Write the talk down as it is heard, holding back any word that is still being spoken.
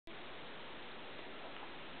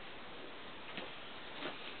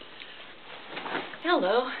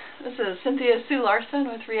Hello, this is Cynthia Sue Larson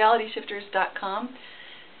with RealityShifters.com,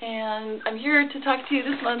 and I'm here to talk to you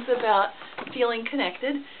this month about feeling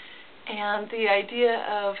connected and the idea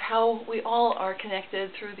of how we all are connected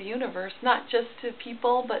through the universe, not just to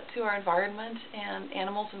people but to our environment and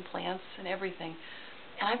animals and plants and everything.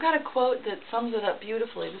 And I've got a quote that sums it up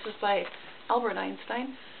beautifully. This is by Albert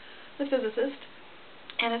Einstein, the physicist,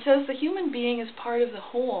 and it says, "The human being is part of the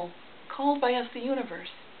whole, called by us the universe,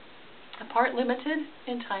 a part limited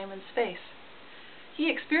in time and space.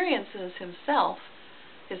 He experiences himself,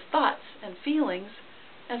 his thoughts and feelings,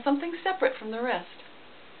 as something separate from the rest,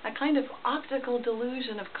 a kind of optical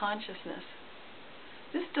delusion of consciousness.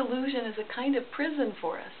 This delusion is a kind of prison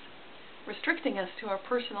for us, restricting us to our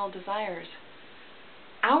personal desires.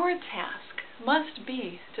 Our task must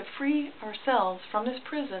be to free ourselves from this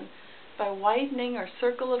prison by widening our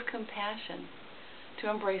circle of compassion, to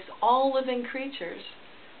embrace all living creatures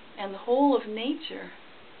and the whole of nature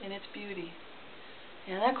in its beauty."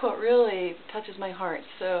 And that quote really touches my heart,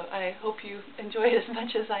 so I hope you enjoy it as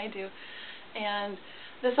much as I do. And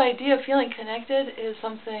this idea of feeling connected is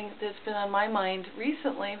something that's been on my mind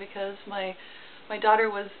recently because my daughter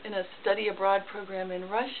was in a study abroad program in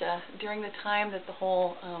Russia during the time that the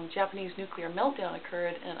whole Japanese nuclear meltdown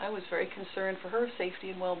occurred, and I was very concerned for her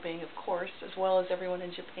safety and well-being, of course, as well as everyone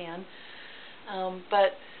in Japan.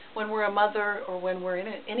 But when we're a mother or when we're in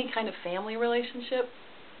any kind of family relationship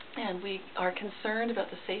and we are concerned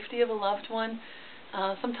about the safety of a loved one,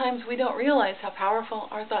 sometimes we don't realize how powerful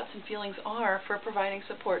our thoughts and feelings are for providing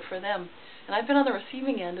support for them. And I've been on the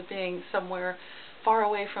receiving end of being somewhere far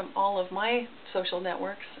away from all of my social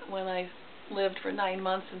networks when I lived for 9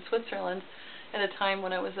 months in Switzerland at a time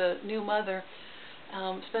when I was a new mother,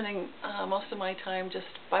 spending most of my time just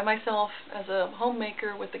by myself as a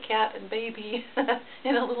homemaker with the cat and baby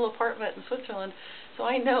in a little apartment in Switzerland. So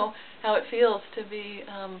I know how it feels to be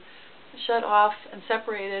shut off and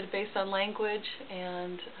separated based on language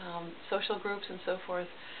and social groups and so forth.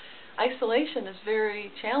 Isolation is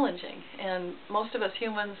very challenging, and most of us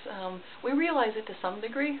humans, we realize it to some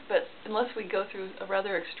degree, but unless we go through a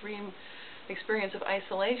rather extreme experience of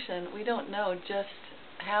isolation, we don't know just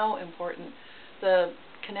how important the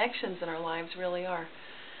connections in our lives really are.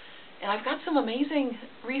 And I've got some amazing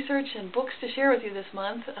research and books to share with you this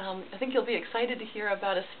month. I think you'll be excited to hear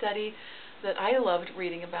about a study that I loved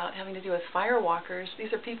reading about having to do with firewalkers.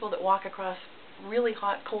 These are people that walk across really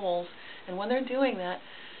hot coals, and when they're doing that,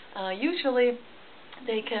 usually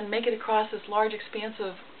they can make it across this large expanse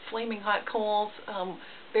of flaming hot coals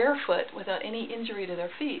barefoot without any injury to their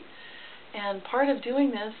feet. And part of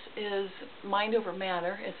doing this is mind over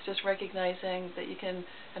matter. It's just recognizing that you can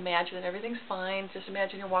imagine that everything's fine. Just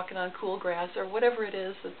imagine you're walking on cool grass or whatever it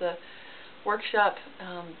is that the workshop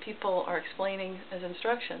people are explaining as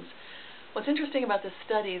instructions. What's interesting about this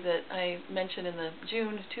study that I mentioned in the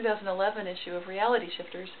June 2011 issue of Reality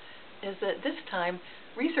Shifters is that this time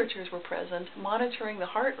researchers were present monitoring the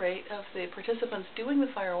heart rate of the participants doing the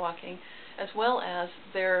firewalking, as well as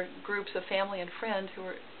their groups of family and friends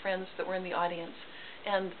that were in the audience.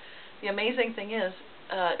 And the amazing thing is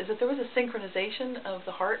that there was a synchronization of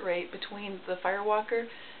the heart rate between the firewalker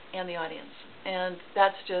and the audience. And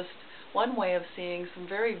that's just one way of seeing some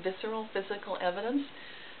very visceral physical evidence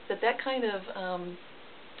that kind of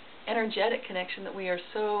energetic connection that we are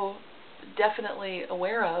so definitely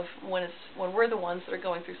aware of when we're the ones that are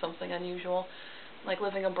going through something unusual, like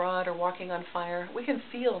living abroad or walking on fire, we can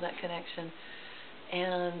feel that connection.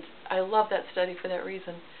 And I love that study for that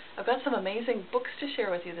reason. I've got some amazing books to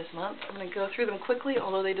share with you this month. I'm going to go through them quickly,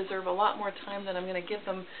 although they deserve a lot more time than I'm going to give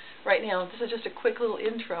them right now. This is just a quick little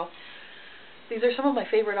intro. These are some of my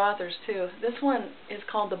favorite authors, too. This one is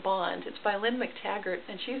called The Bond. It's by Lynn McTaggart,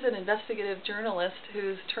 and she's an investigative journalist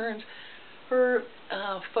who's turned her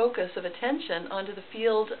focus of attention onto the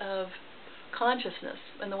field of consciousness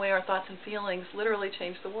and the way our thoughts and feelings literally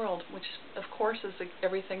change the world, which, of course, is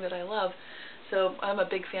everything that I love. So I'm a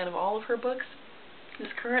big fan of all of her books. This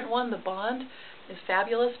current one, The Bond, is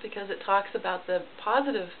fabulous because it talks about the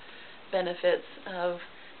positive benefits of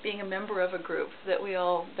being a member of a group that we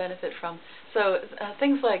all benefit from. So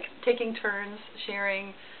things like taking turns,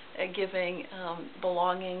 sharing, giving,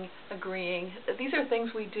 belonging, agreeing. These are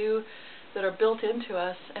things we do that are built into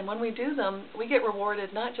us, and when we do them, we get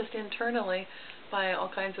rewarded not just internally by all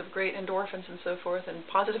kinds of great endorphins and so forth and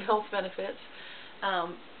positive health benefits,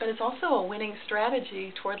 but it's also a winning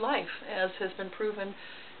strategy toward life, as has been proven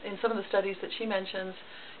in some of the studies that she mentions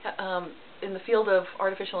in the field of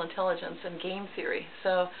artificial intelligence and game theory.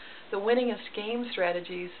 So the winningest game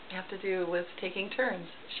strategies have to do with taking turns,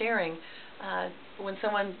 sharing. When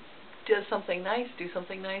someone does something nice, do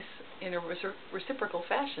something nice in a reciprocal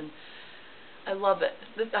fashion. I love it.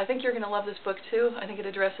 I think you're going to love this book too. I think it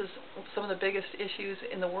addresses some of the biggest issues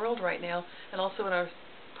in the world right now, and also in our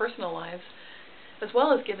personal lives, as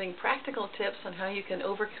well as giving practical tips on how you can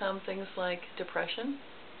overcome things like depression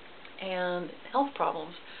and health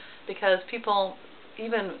problems, because people,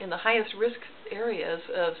 even in the highest risk areas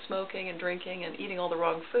of smoking and drinking and eating all the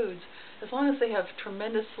wrong foods, as long as they have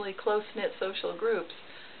tremendously close-knit social groups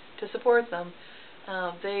to support them,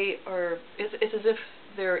 it's as if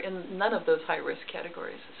they're in none of those high-risk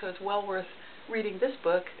categories. So it's well worth reading this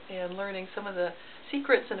book and learning some of the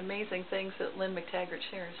secrets and amazing things that Lynn McTaggart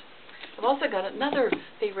shares. I've also got another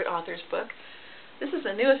favorite author's book. This is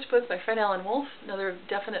the newest book by Fred Alan Wolfe, another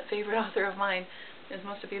definite favorite author of mine, as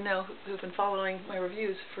most of you know who've been following my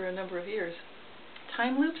reviews for a number of years.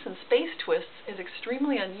 Time Loops and Space Twists is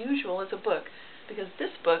extremely unusual as a book, because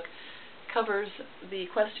this book covers the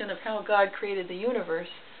question of how God created the universe,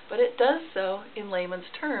 but it does so in layman's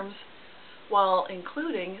terms, while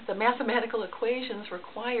including the mathematical equations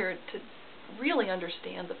required to really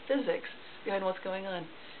understand the physics behind what's going on.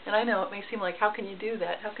 And I know it may seem like, how can you do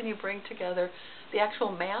that? How can you bring together the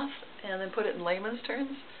actual math and then put it in layman's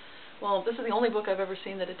terms? Well, this is the only book I've ever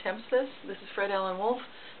seen that attempts this. This is Fred Alan Wolfe.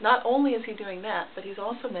 Not only is he doing that, but he's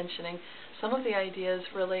also mentioning some of the ideas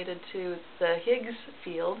related to the Higgs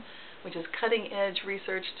field, which is cutting-edge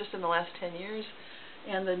research just in the last 10 years,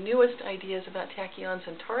 and the newest ideas about tachyons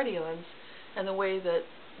and tardhyons, and the way that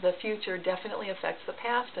the future definitely affects the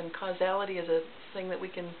past, and causality is a thing that we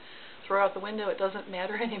can throw out the window. It doesn't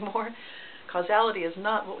matter anymore. Causality is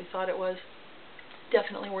not what we thought it was.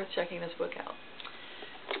 Definitely worth checking this book out.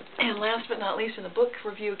 And last but not least, in the book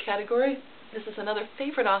review category, this is another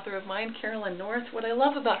favorite author of mine, Carolyn North. What I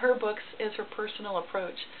love about her books is her personal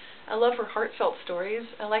approach. I love her heartfelt stories.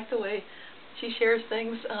 I like the way she shares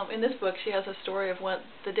things. In this book, she has a story of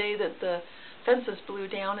the day that the fences blew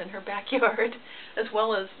down in her backyard, as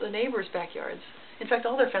well as the neighbors' backyards. In fact,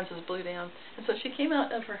 all their fences blew down. And so she came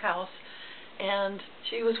out of her house, and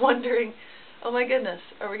she was wondering, oh my goodness,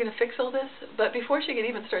 are we going to fix all this? But before she could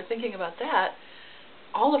even start thinking about that,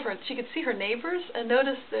 she could see her neighbors and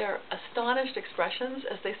notice their astonished expressions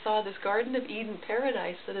as they saw this Garden of Eden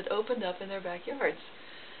paradise that had opened up in their backyards.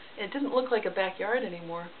 And it didn't look like a backyard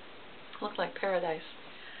anymore. It looked like paradise.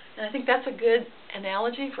 And I think that's a good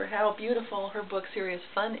analogy for how beautiful her book Serious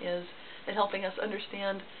Fun is at helping us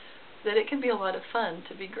understand that it can be a lot of fun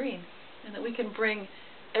to be green, and that we can bring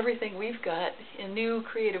everything we've got in new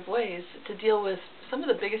creative ways to deal with some of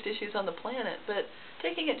the biggest issues on the planet, but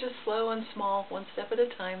taking it just slow and small, one step at a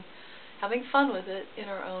time, having fun with it in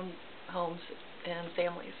our own homes and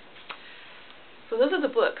families. So those are the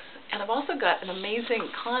books. And I've also got an amazing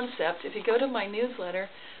concept. If you go to my newsletter,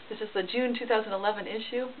 this is the June 2011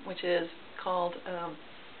 issue, which is called,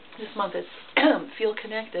 this month it's Feel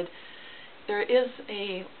Connected. There is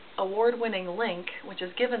a award-winning link, which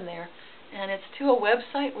is given there, and it's to a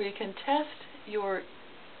website where you can test your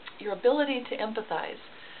ability to empathize.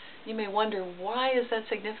 You may wonder, why is that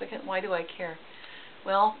significant? Why do I care?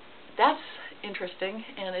 Well, that's interesting,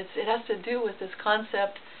 and it has to do with this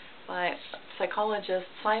concept by psychologist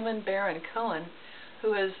Simon Baron-Cohen,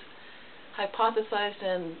 who has hypothesized,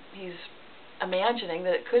 and he's imagining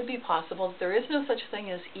that it could be possible that there is no such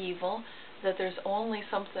thing as evil, that there's only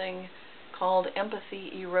something called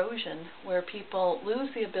empathy erosion, where people lose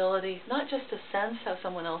the ability not just to sense how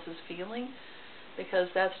someone else is feeling, because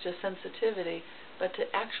that's just sensitivity, but to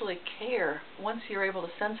actually care once you're able to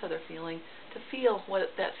sense how they're feeling, to feel what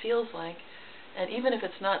that feels like. And even if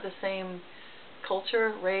it's not the same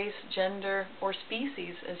culture, race, gender, or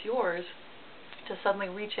species as yours, to suddenly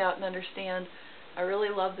reach out and understand, I really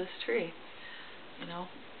love this tree,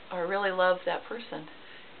 or I really love that person.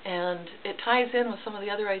 And it ties in with some of the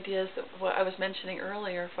other ideas that what I was mentioning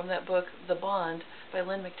earlier from that book, The Bond, by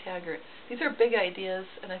Lynn McTaggart. These are big ideas,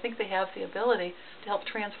 and I think they have the ability to help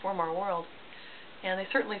transform our world. And they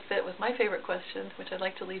certainly fit with my favorite question, which I'd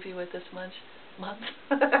like to leave you with this month.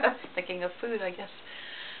 Thinking of food, I guess.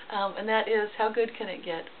 And that is, how good can it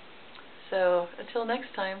get? So until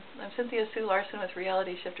next time, I'm Cynthia Sue Larson with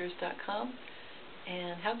RealityShifters.com.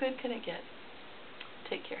 And how good can it get?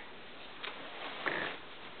 Take care.